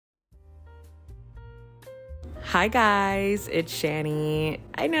Hi guys, it's Shani.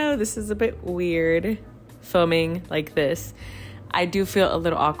 I know this is a bit weird filming like this. I do feel a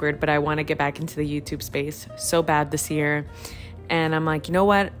little awkward, but I want to get back into the YouTube space so bad this year. And I'm like, you know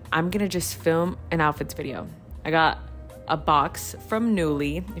what? I'm going to just film an outfits video. I got a box from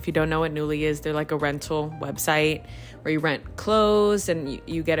Nuuly. If you don't know what Nuuly is, they're like a rental website where you rent clothes and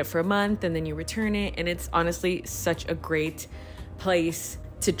you get it for a month and then you return it. And it's honestly such a great place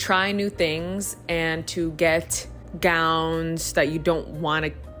to try new things and to get gowns that you don't want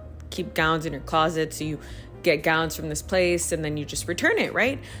to keep gowns in your closet. So you get gowns from this place and then you just return it,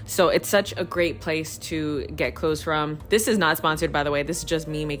 right? So it's such a great place to get clothes from. This is not sponsored, by the way. This is just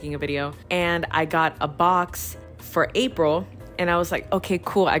me making a video. And I got a box for April and I was like, okay,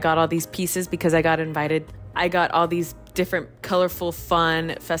 cool. I got all these pieces because I got invited. I got all these different colorful,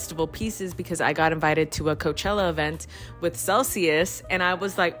 fun festival pieces because I got invited to a Coachella event with Celsius. And I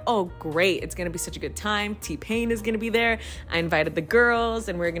was like, oh, great. It's going to be such a good time. T-Pain is going to be there. I invited the girls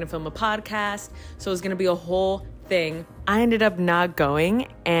and we're going to film a podcast. So it was going to be a whole thing. I ended up not going.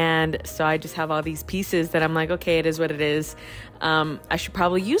 And so I just have all these pieces that I'm like, okay, it is what it is. I should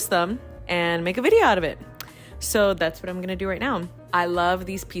probably use them and make a video out of it. So that's what I'm going to do right now. I love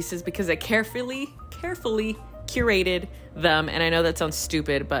these pieces because I carefully curated them. And I know that sounds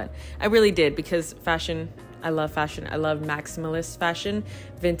stupid, but I really did because fashion, I love fashion. I love maximalist fashion,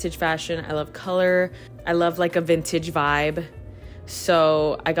 vintage fashion. I love color. I love like a vintage vibe.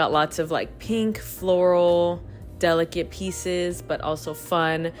 So I got lots of like pink, floral, delicate pieces, but also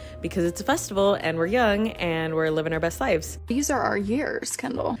fun because it's a festival and we're young and we're living our best lives. These are our years,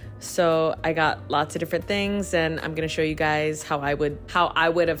 Kendall. So I got lots of different things and I'm going to show you guys how I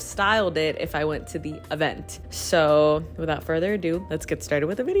would have styled it if I went to the event. So without further ado, let's get started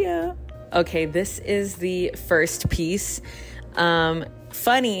with the video. Okay, this is the first piece.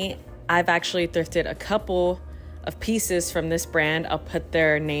 Funny, I've actually thrifted a couple of pieces from this brand. I'll put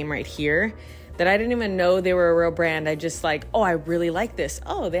their name right here. That I didn't even know they were a real brand. I just like, oh, I really like this.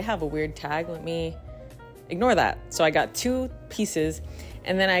 Oh, they have a weird tag. Let me ignore that. So I got two pieces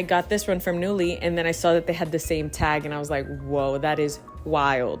and then I got this one from Nuuly and then I saw that they had the same tag and I was like, whoa, that is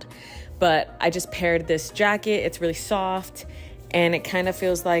wild. But I just paired this jacket. It's really soft and it kind of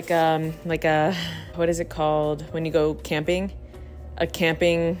feels like a, what is it called when you go camping? A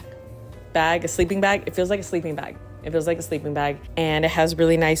camping bag, a sleeping bag. It feels like a sleeping bag. It feels like a sleeping bag and it has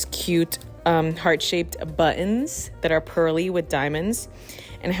really nice, cute, heart-shaped buttons that are pearly with diamonds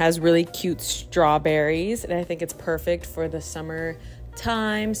and has really cute strawberries. And I think it's perfect for the summer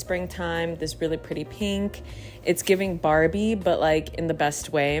time, springtime, this really pretty pink. It's giving Barbie, but like in the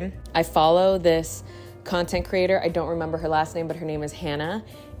best way. I follow this content creator. I don't remember her last name, but her name is Hannah.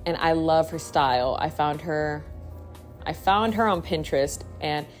 And I love her style. I found her on Pinterest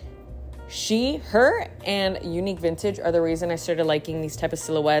and her and Unique Vintage are the reason I started liking these type of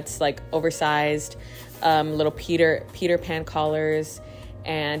silhouettes, like oversized, little Peter Pan collars,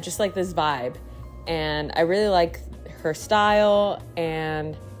 and just like this vibe. And I really like her style,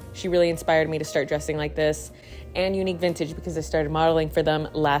 and she really inspired me to start dressing like this. And Unique Vintage because I started modeling for them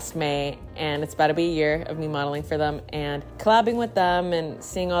last May, and it's about to be a year of me modeling for them, and collabing with them and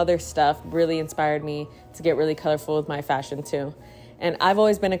seeing all their stuff really inspired me to get really colorful with my fashion too. And I've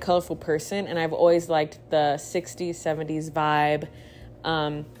always been a colorful person and I've always liked the 60s, 70s vibe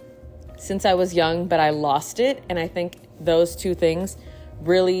since I was young, but I lost it. And I think those two things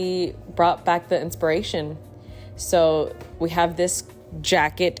really brought back the inspiration. So we have this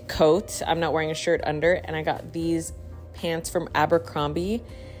jacket coat. I'm not wearing a shirt under, and I got these pants from Abercrombie.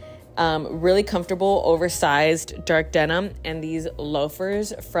 Really comfortable, oversized dark denim, and these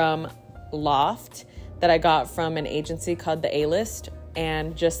loafers from Loft that I got from an agency called The A-List,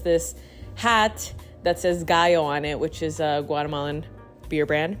 and just this hat that says Gallo on it, which is a Guatemalan beer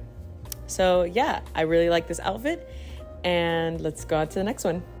brand. So yeah, I really like this outfit, and let's go on to the next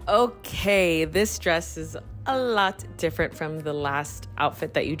one. Okay, this dress is a lot different from the last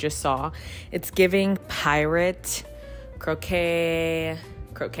outfit that you just saw. It's giving pirate, croquette.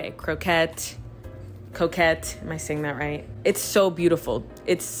 Coquette, am I saying that right? It's so beautiful.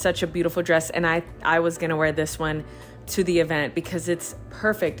 It's such a beautiful dress, and I was gonna wear this one to the event because it's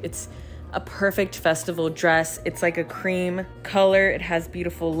perfect. It's a perfect festival dress. It's like a cream color. It has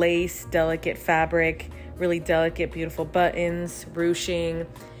beautiful lace, delicate fabric, really delicate, beautiful buttons, ruching.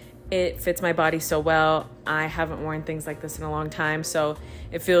 It fits my body so well. I haven't worn things like this in a long time, so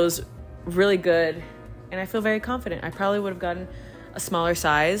it feels really good, and I feel very confident. I probably would have gotten a smaller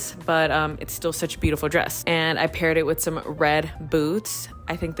size, but it's still such a beautiful dress. And I paired it with some red boots.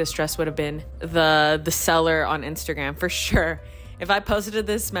 I think this dress would have been the seller on Instagram for sure. If I posted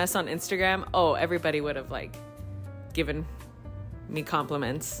this mess on Instagram, oh, everybody would have like given me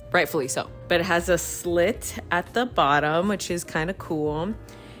compliments, rightfully so. But it has a slit at the bottom, which is kind of cool.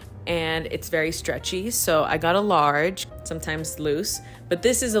 And it's very stretchy. So I got a large, sometimes loose, but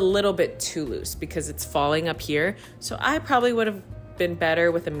this is a little bit too loose because it's falling up here. So I probably would have been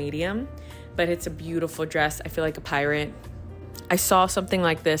better with a medium, but it's a beautiful dress. I feel like a pirate. I saw something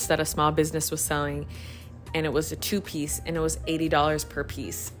like this that a small business was selling, and it was a 2-piece and it was $80 per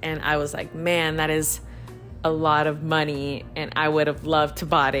piece. And I was like, man, that is a lot of money, and I would have loved to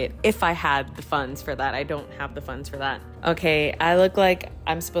bought it if I had the funds for that. I don't have the funds for that. Okay, I look like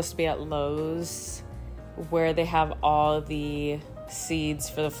I'm supposed to be at Lowe's where they have all the seeds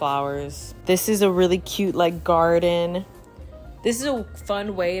for the flowers. This is a really cute like garden. This is a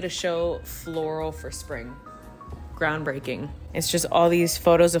fun way to show floral for spring. Groundbreaking. It's just all these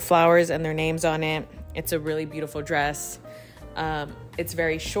photos of flowers and their names on it. It's a really beautiful dress. It's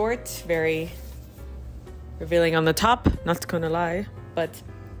very short, very revealing on the top, not gonna lie, but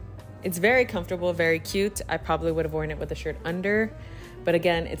it's very comfortable, very cute. I probably would have worn it with a shirt under, but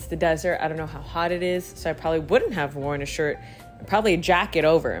again, it's the desert. I don't know how hot it is, so I probably wouldn't have worn a shirt, probably a jacket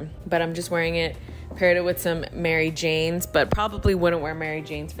over, but I'm just wearing it, paired it with some Mary Janes, but probably wouldn't wear Mary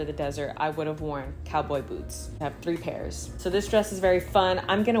Janes for the desert. I would have worn cowboy boots. I have 3 pairs. So this dress is very fun.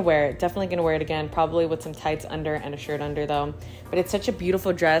 I'm gonna wear it, definitely gonna wear it again, probably with some tights under and a shirt under though, but it's such a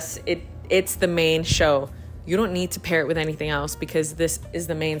beautiful dress. It's the main show. You don't need to pair it with anything else because this is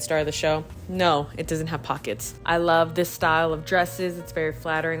the main star of the show. No, it doesn't have pockets. I love this style of dresses. It's very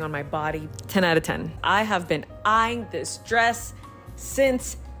flattering on my body. 10 out of 10. I have been eyeing this dress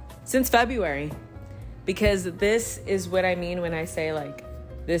since February because this is what I mean when I say like,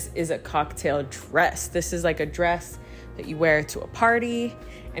 this is a cocktail dress. This is like a dress that you wear to a party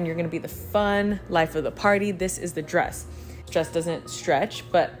and you're gonna be the fun life of the party. This is the dress. This dress doesn't stretch,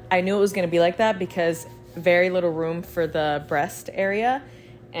 but I knew it was gonna be like that because very little room for the breast area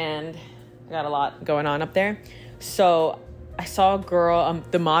and I got a lot going on up there. So I saw a girl,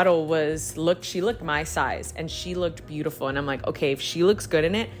 the model she looked my size and she looked beautiful. And I'm like, okay, if she looks good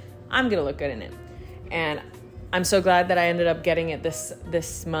in it, I'm gonna look good in it. And I'm so glad that I ended up getting it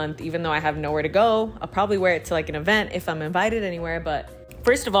this month, even though I have nowhere to go. I'll probably wear it to like an event if I'm invited anywhere. But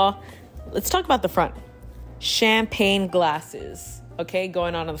first of all, let's talk about the front. Champagne glasses, okay,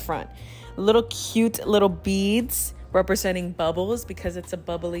 going on the front. Little cute little beads representing bubbles because it's a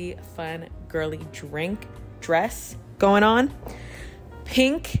bubbly, fun, girly dress going on.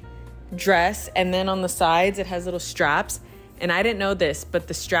 Pink dress, and then on the sides it has little straps. And I didn't know this, but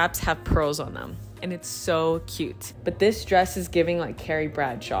the straps have pearls on them. And it's so cute. But this dress is giving like Carrie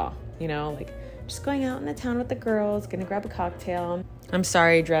Bradshaw, you know, like just going out in the town with the girls, gonna grab a cocktail. I'm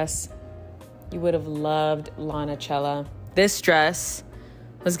sorry, dress. You would have loved Coachella. This dress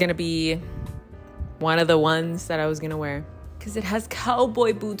was gonna be one of the ones that I was gonna wear because it has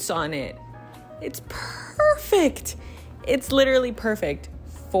cowboy boots on it. It's perfect. It's literally perfect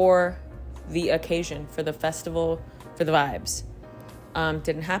for the occasion, for the festival, for the vibes.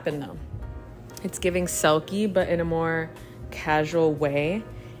 Didn't happen though. It's giving Selkie, but in a more casual way.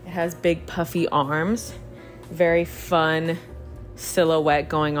 It has big puffy arms, very fun silhouette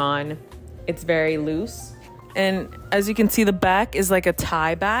going on. It's very loose. And as you can see, the back is like a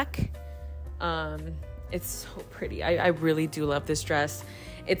tie back. It's so pretty. I really do love this dress.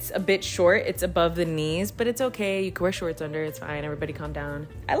 It's a bit short. It's above the knees, but it's okay. You can wear shorts under. It's fine. Everybody calm down.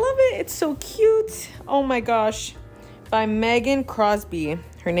 I love it. It's so cute. Oh my gosh. By Megan Crosby.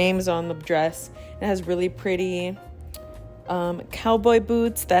 Her name's on the dress. It has really pretty cowboy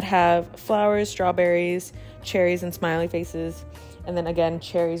boots that have flowers, strawberries, cherries, and smiley faces. And then again,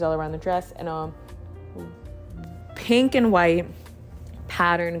 cherries all around the dress. And pink and white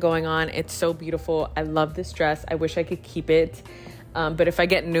pattern going on. It's so beautiful. I love this dress. I wish I could keep it. But if I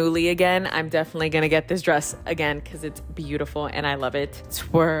get Newly again, I'm definitely going to get this dress again because it's beautiful and I love it.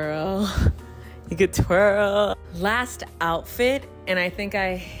 Twirl. You could twirl. Last outfit, and I think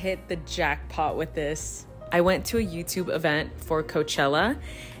I hit the jackpot with this. I went to a YouTube event for Coachella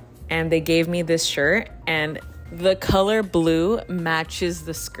and they gave me this shirt and the color blue matches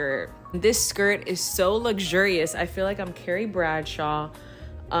the skirt. This skirt is so luxurious. I feel like I'm Carrie Bradshaw,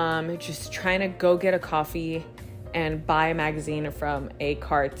 just trying to go get a coffee and buy a magazine from a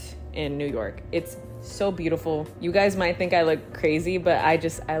cart in New York. It's so beautiful. You guys might think I look crazy, but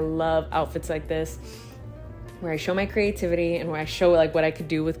I love outfits like this where I show my creativity and where I show like what I could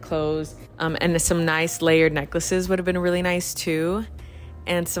do with clothes. And some nice layered necklaces would have been really nice too.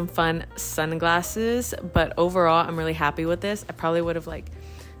 And some fun sunglasses. But overall, I'm really happy with this. I probably would have like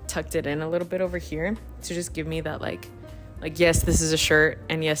tucked it in a little bit over here to just give me that like yes, this is a shirt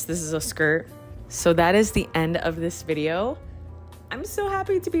and yes, this is a skirt. So that is the end of this video. I'm so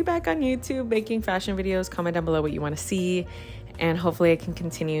happy to be back on YouTube making fashion videos. Comment down below what you want to see, and hopefully I can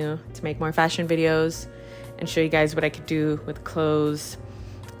continue to make more fashion videos and show you guys what I could do with clothes.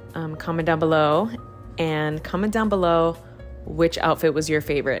 Comment down below, and comment down below which outfit was your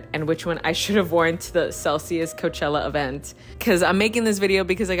favorite and which one I should have worn to the Celsius Coachella event, because I'm making this video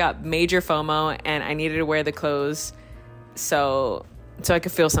because I got major FOMO and I needed to wear the clothes so I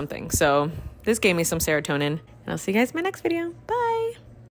could feel something. So this gave me some serotonin, and I'll see you guys in my next video. Bye.